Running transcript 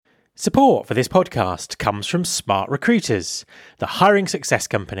Support for this podcast comes from SmartRecruiters, the hiring success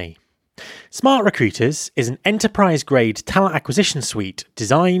company. SmartRecruiters is an enterprise-grade talent acquisition suite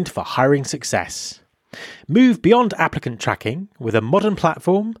designed for hiring success. Move beyond applicant tracking with a modern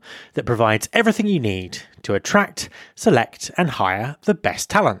platform that provides everything you need to attract, select, and hire the best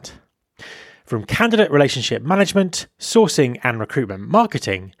talent. From candidate relationship management, sourcing and recruitment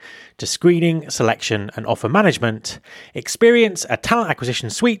marketing, to screening, selection and offer management, experience a talent acquisition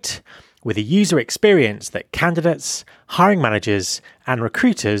suite with a user experience that candidates, hiring managers and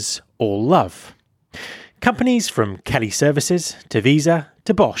recruiters all love. Companies from Kelly Services to Visa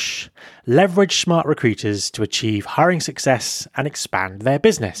to Bosch leverage SmartRecruiters to achieve hiring success and expand their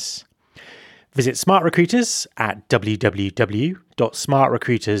business. Visit SmartRecruiters at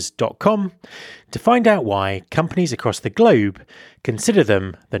www.smartrecruiters.com to find out why companies across the globe consider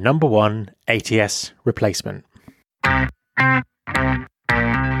them the number one ATS replacement.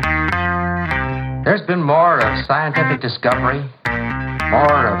 There's been more of scientific discovery,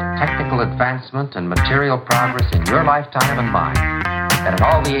 more of technical advancement and material progress in your lifetime and mine than in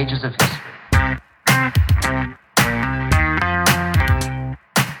all the ages of history.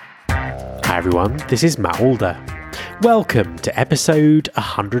 Hi everyone, this is Matt Alder. Welcome to episode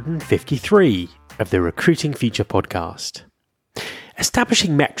 153 of the Recruiting Future podcast.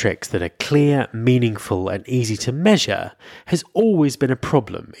 Establishing metrics that are clear, meaningful and easy to measure has always been a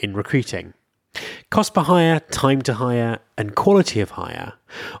problem in recruiting. Cost per hire, time to hire and quality of hire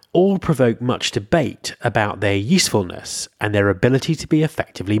all provoke much debate about their usefulness and their ability to be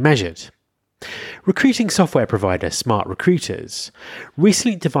effectively measured. Recruiting software provider SmartRecruiters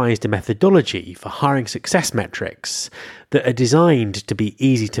recently devised a methodology for hiring success metrics that are designed to be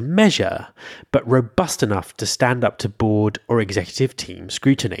easy to measure, but robust enough to stand up to board or executive team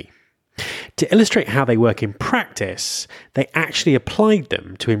scrutiny. To illustrate how they work in practice, they actually applied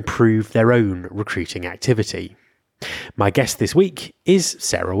them to improve their own recruiting activity. My guest this week is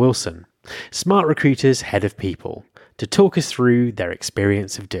Sarah Wilson, SmartRecruiters Head of People, to talk us through their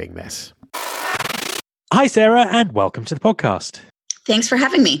experience of doing this. Hi, Sarah, and welcome to the podcast. Thanks for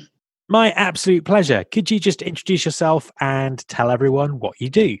having me. My absolute pleasure. Could you just introduce yourself and tell everyone what you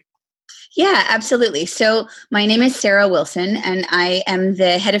do? Yeah, absolutely. So my name is Sarah Wilson, and I am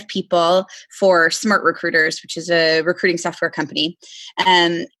the head of people for SmartRecruiters, which is a recruiting software company.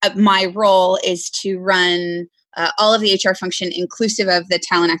 My role is to run all of the HR function, inclusive of the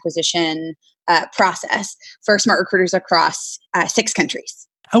talent acquisition process for SmartRecruiters across 6 countries.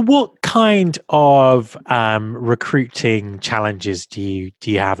 And what kind of recruiting challenges do you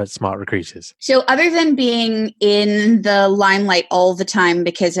have at SmartRecruiters? So other than being in the limelight all the time,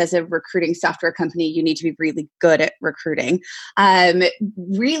 because as a recruiting software company, you need to be really good at recruiting,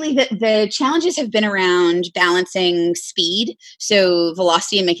 really the challenges have been around balancing speed, so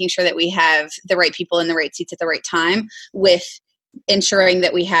velocity and making sure that we have the right people in the right seats at the right time, with ensuring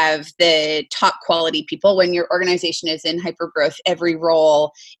that we have the top quality people. When your organization is in hypergrowth, every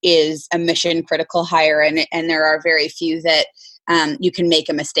role is a mission critical hire, and there are very few that you can make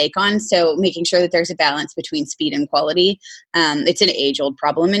a mistake on. So making sure that there's a balance between speed and quality. It's an age-old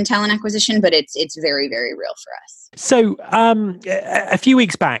problem in talent acquisition, but it's very, very real for us. So a few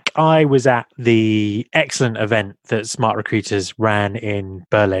weeks back, I was at the excellent event that SmartRecruiters ran in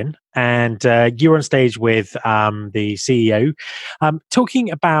Berlin, and you were on stage with the CEO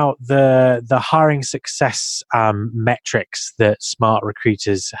talking about the hiring success metrics that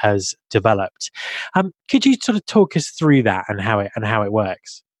SmartRecruiters has developed. Could you sort of talk us through that and how it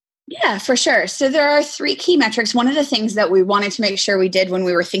works? Yeah, for sure. So there are 3 key metrics. One of the things that we wanted to make sure we did when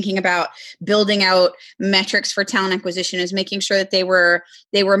we were thinking about building out metrics for talent acquisition is making sure that they were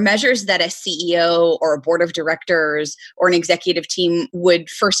measures that a CEO or a board of directors or an executive team would,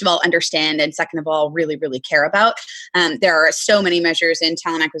 first of all, understand, and second of all, really, really care about. There are so many measures in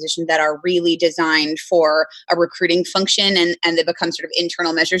talent acquisition that are really designed for a recruiting function, and they become sort of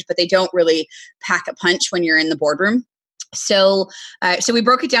internal measures, but they don't really pack a punch when you're in the boardroom. So we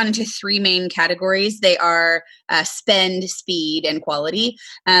broke it down into 3 main categories. They are spend, speed, and quality.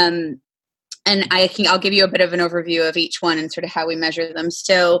 And I'll give you a bit of an overview of each one and sort of how we measure them.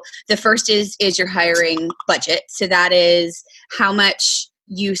 So the first is your hiring budget. So that is how much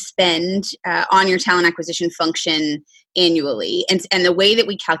you spend on your talent acquisition function annually. And the way that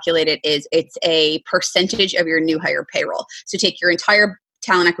we calculate it is it's a percentage of your new hire payroll. So take your entire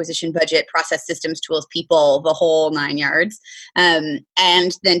talent acquisition budget, process, systems, tools, people, the whole 9 yards,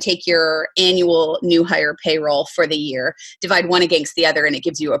 and then take your annual new hire payroll for the year, divide one against the other, and it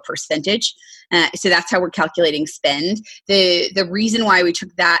gives you a percentage. So that's how we're calculating spend. The reason why we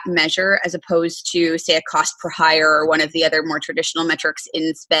took that measure as opposed to, say, a cost per hire or one of the other more traditional metrics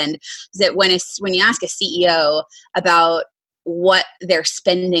in spend is that when you ask a CEO about what they're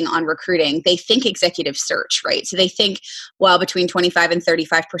spending on recruiting, they think executive search, right? So they think, well, between 25 and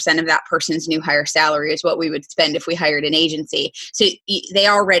 35% of that person's new hire salary is what we would spend if we hired an agency. So they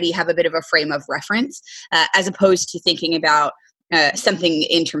already have a bit of a frame of reference, as opposed to thinking about something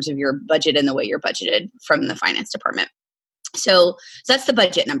in terms of your budget and the way you're budgeted from the finance department. So that's the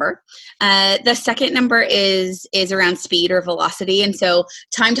budget number. The second number is around speed or velocity. And so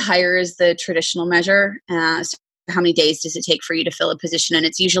time to hire is the traditional measure. So how many days does it take for you to fill a position? And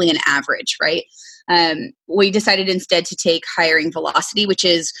it's usually an average, right? We decided instead to take hiring velocity, which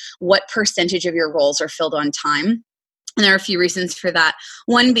is what percentage of your roles are filled on time. And there are a few reasons for that.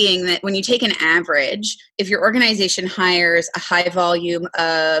 One being that when you take an average, if your organization hires a high volume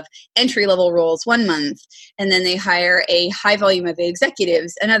of entry-level roles one month, and then they hire a high volume of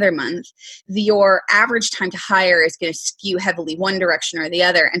executives another month, your average time to hire is going to skew heavily one direction or the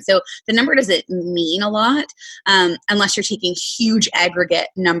other. And so the number doesn't mean a lot unless you're taking huge aggregate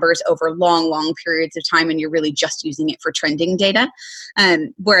numbers over long periods of time and you're really just using it for trending data.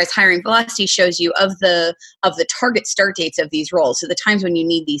 Whereas hiring velocity shows you of the target start dates of these roles, so the times when you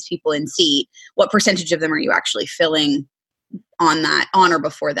need these people in seat, what percentage of them are you actually filling on or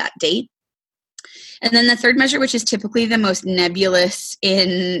before that date? And then the third measure, which is typically the most nebulous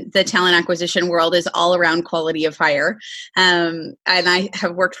in the talent acquisition world, is all around quality of hire. And I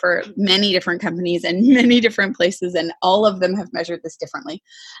have worked for many different companies and many different places, and all of them have measured this differently.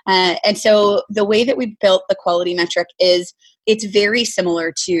 And so the way that we built the quality metric is it's very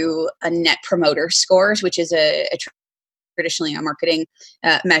similar to a net promoter scores, which is traditionally a marketing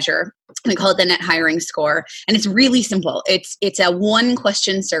measure. We call it the net hiring score. And it's really simple. It's a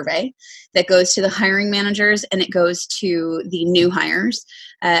 1-question survey that goes to the hiring managers and it goes to the new hires.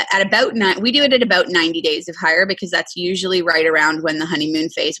 We do it at about 90 days of hire, because that's usually right around when the honeymoon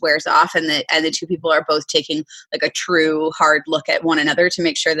phase wears off and the two people are both taking like a true hard look at one another to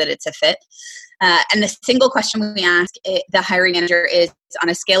make sure that it's a fit. And the single question we ask the hiring manager is, on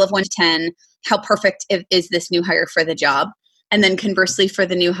a scale of 1 to 10, how perfect is this new hire for the job? And then conversely, for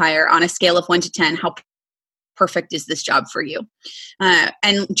the new hire, on a scale of 1 to 10, how perfect is this job for you?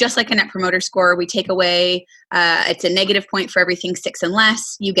 And just like a net promoter score, we take away, it's a negative point for everything 6 and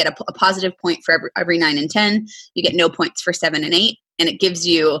less. You get a positive point for every 9 and 10. You get no points for 7 and 8. And it gives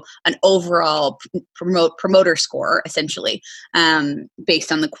you an overall promoter score, essentially,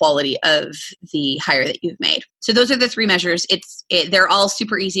 based on the quality of the hire that you've made. So those are the 3 measures. They're all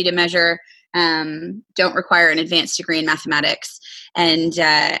super easy to measure. Don't require an advanced degree in mathematics, and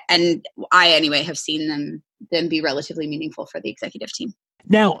I anyway have seen them be relatively meaningful for the executive team.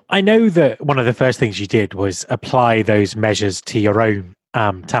 Now, I know that one of the first things you did was apply those measures to your own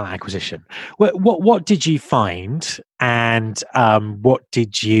talent acquisition. What did you find, and what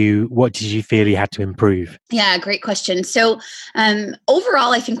did you feel you had to improve? Yeah, great question. So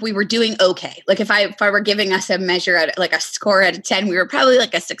overall, I think we were doing okay. Like if I were giving us a measure at like a score out of 10, we were probably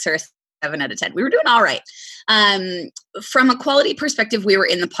like a 6 or a 7 out of 10. We were doing all right. From a quality perspective, we were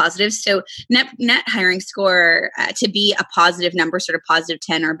in the positive. So net hiring score to be a positive number, sort of positive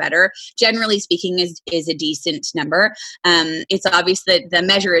 10 or better, generally speaking, is a decent number. It's obvious that the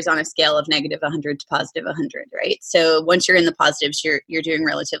measure is on a scale of negative 100 to positive 100, right? So once you're in the positives, you're doing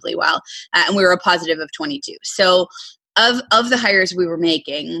relatively well. And we were a positive of 22. So of the hires we were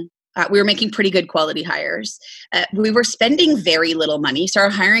making pretty good quality hires. We were spending very little money. So our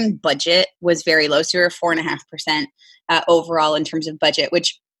hiring budget was very low. So we were 4.5% overall in terms of budget,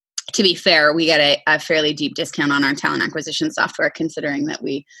 which, to be fair, we got a fairly deep discount on our talent acquisition software, considering that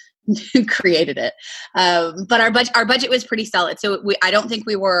we created it. But our budget was pretty solid. So I don't think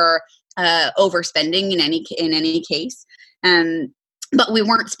we were overspending in any case. But we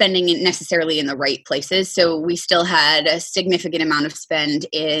weren't spending it necessarily in the right places. So we still had a significant amount of spend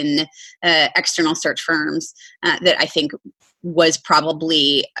in external search firms that I think was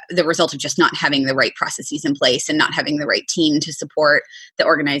probably the result of just not having the right processes in place and not having the right team to support the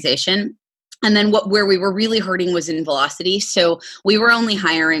organization. And then where we were really hurting was in velocity. So we were only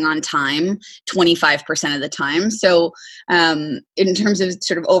hiring on time 25% of the time. So in terms of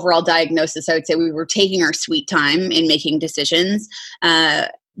sort of overall diagnosis, I would say we were taking our sweet time in making decisions.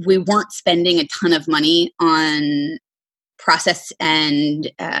 We weren't spending a ton of money on process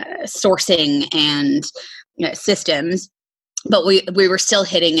and sourcing and systems. but we were still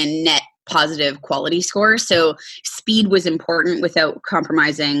hitting a net positive quality score. So speed was important without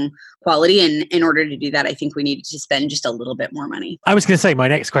compromising quality. And in order to do that, I think we needed to spend just a little bit more money. I was going to say, my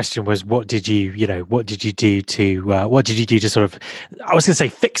next question was, what did you do to sort of, I was going to say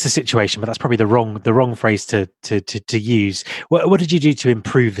fix the situation, but that's probably the wrong phrase to use. What did you do to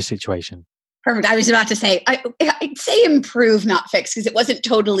improve the situation? Perfect. I was about to say, I'd say improve, not fix, because it wasn't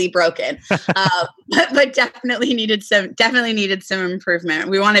totally broken, but definitely needed some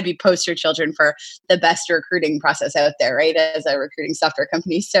improvement. We want to be poster children for the best recruiting process out there, right? As a recruiting software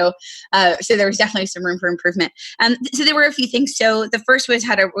company, so there was definitely some room for improvement. So there were a few things. So the first was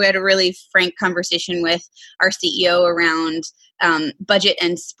we had a really frank conversation with our CEO around budget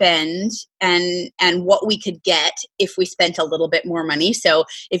and spend and what we could get if we spent a little bit more money. So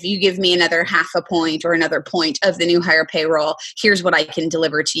if you give me another half a point or another point of the new hire payroll, here's what I can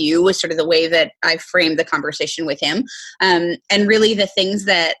deliver to you, was sort of the way that I framed the conversation with him. And really the things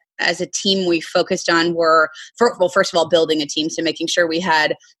that as a team we focused on were, first of all, building a team. So making sure we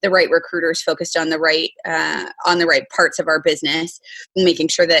had the right recruiters focused on the right parts of our business, making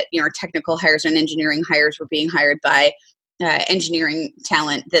sure that our technical hires and engineering hires were being hired by engineering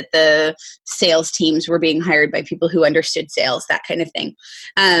talent, that the sales teams were being hired by people who understood sales, that kind of thing.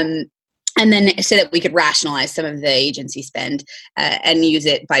 And then so that we could rationalize some of the agency spend and use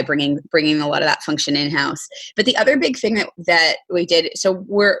it by bringing a lot of that function in-house. But the other big thing that we did, so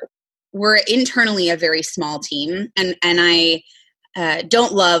we're internally a very small team, and I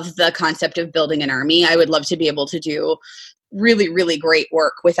don't love the concept of building an army. I would love to be able to do really, really great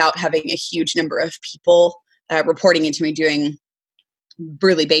work without having a huge number of people reporting into me doing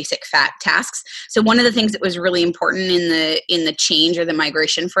really basic fat tasks. So one of the things that was really important in the change or the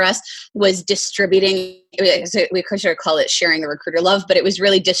migration for us was distributing. So we could sort of call it sharing the recruiter love, but it was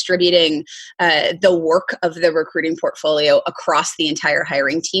really distributing the work of the recruiting portfolio across the entire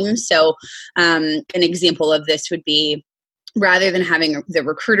hiring team. So an example of this would be, rather than having the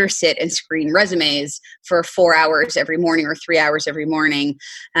recruiter sit and screen resumes for 4 hours every morning or 3 hours every morning,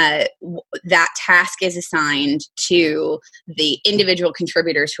 that task is assigned to the individual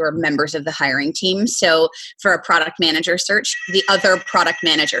contributors who are members of the hiring team. So for a product manager search, the other product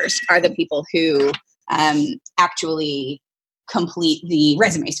managers are the people who actually complete the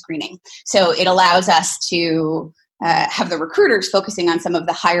resume screening. So it allows us to have the recruiters focusing on some of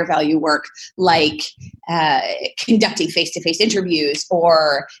the higher value work, like conducting face-to-face interviews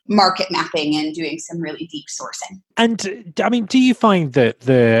or market mapping and doing some really deep sourcing. And I mean, do you find that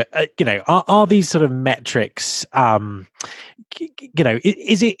are these sort of metrics,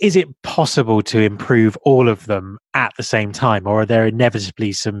 is it possible to improve all of them at the same time, or are there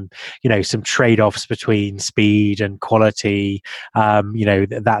inevitably some trade-offs between speed and quality,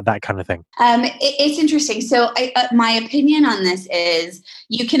 that kind of thing? It's interesting. So my opinion on this is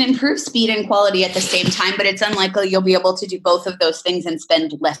you can improve speed and quality at the same time, but it's unlikely you'll be able to do both of those things and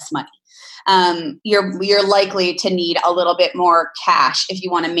spend less money. You're likely to need a little bit more cash if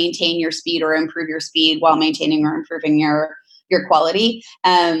you want to maintain your speed or improve your speed while maintaining or improving your quality.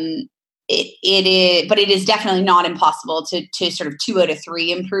 It is definitely not impossible to sort of 2 out of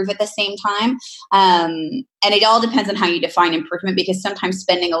 3 improve at the same time. And it all depends on how you define improvement, because sometimes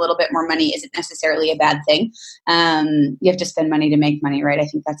spending a little bit more money isn't necessarily a bad thing. You have to spend money to make money, right? I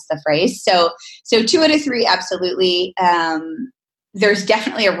think that's the phrase. So 2 out of 3, absolutely. There's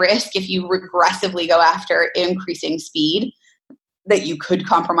definitely a risk if you regressively go after increasing speed that you could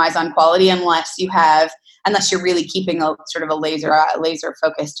compromise on quality unless you're really keeping a sort of a laser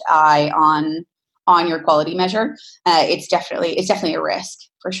focused eye on your quality measure. It's definitely a risk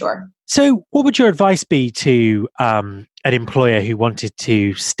for sure. So what would your advice be to an employer who wanted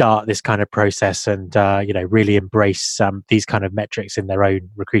to start this kind of process and really embrace these kind of metrics in their own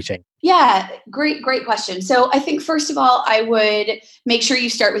recruiting? Yeah, great question. So I think first of all, I would make sure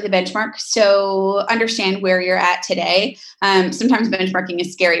you start with a benchmark. So understand where you're at today. Sometimes benchmarking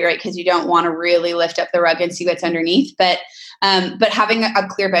is scary, right? Because you don't want to really lift up the rug and see what's underneath. But having a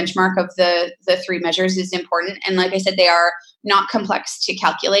clear benchmark of the 3 measures is important. And like I said, they are not complex to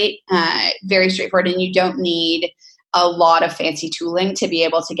calculate, very straightforward, and you don't need a lot of fancy tooling to be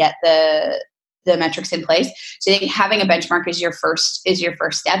able to get the metrics in place. So I think having a benchmark is your first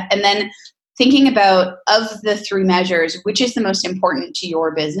step. And then thinking about, of the 3 measures, which is the most important to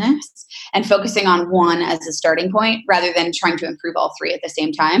your business, and focusing on one as a starting point rather than trying to improve all 3 at the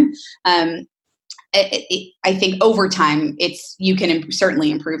same time. I think over time, you can certainly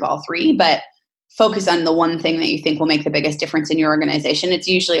improve all 3, but focus on the one thing that you think will make the biggest difference in your organization. It's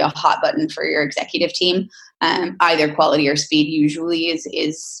usually a hot button for your executive team. Either quality or speed usually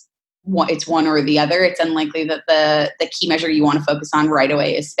is it's one or the other. It's unlikely that the key measure you want to focus on right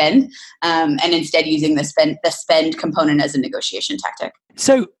away is spend, and instead using the spend component as a negotiation tactic.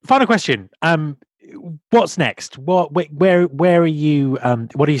 So, final question. What's next? Where are you?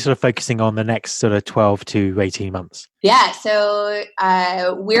 What are you sort of focusing on the next sort of 12 to 18 months? Yeah, so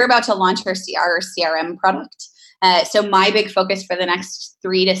we're about to launch our CRM product. So my big focus for the next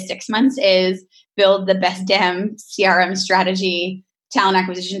 3 to 6 months is build the best damn CRM strategy talent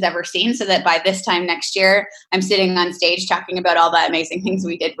acquisition's ever seen, so that by this time next year, I'm sitting on stage talking about all the amazing things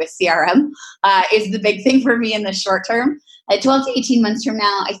we did with CRM, is the big thing for me in the short term. At 12 to 18 months from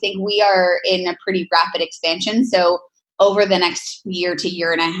now, I think we are in a pretty rapid expansion. So over the next year to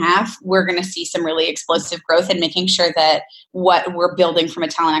year and a half, we're going to see some really explosive growth and making sure that what we're building from a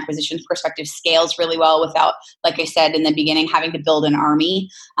talent acquisition perspective scales really well without, like I said in the beginning, having to build an army.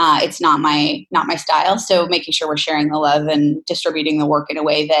 It's not my style. So making sure we're sharing the love and distributing the work in a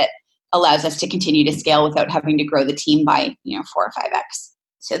way that allows us to continue to scale without having to grow the team by 4 or 5x.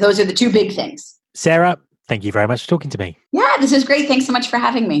 So those are the two big things. Sarah, thank you very much for talking to me. Yeah, this is great. Thanks so much for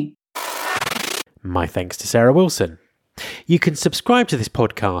having me. My thanks to Sarah Wilson. You can subscribe to this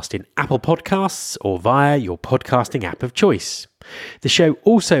podcast in Apple Podcasts or via your podcasting app of choice. The show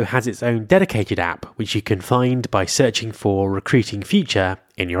also has its own dedicated app, which you can find by searching for Recruiting Future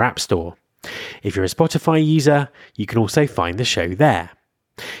in your app store. If you're a Spotify user, you can also find the show there.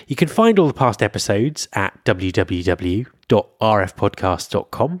 You can find all the past episodes at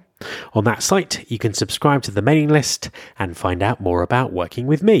www.rfpodcast.com. On that site, you can subscribe to the mailing list and find out more about working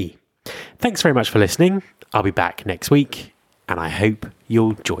with me. Thanks very much for listening. I'll be back next week, and I hope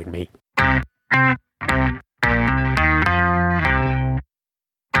you'll join me.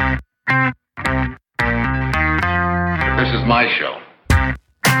 This is my show.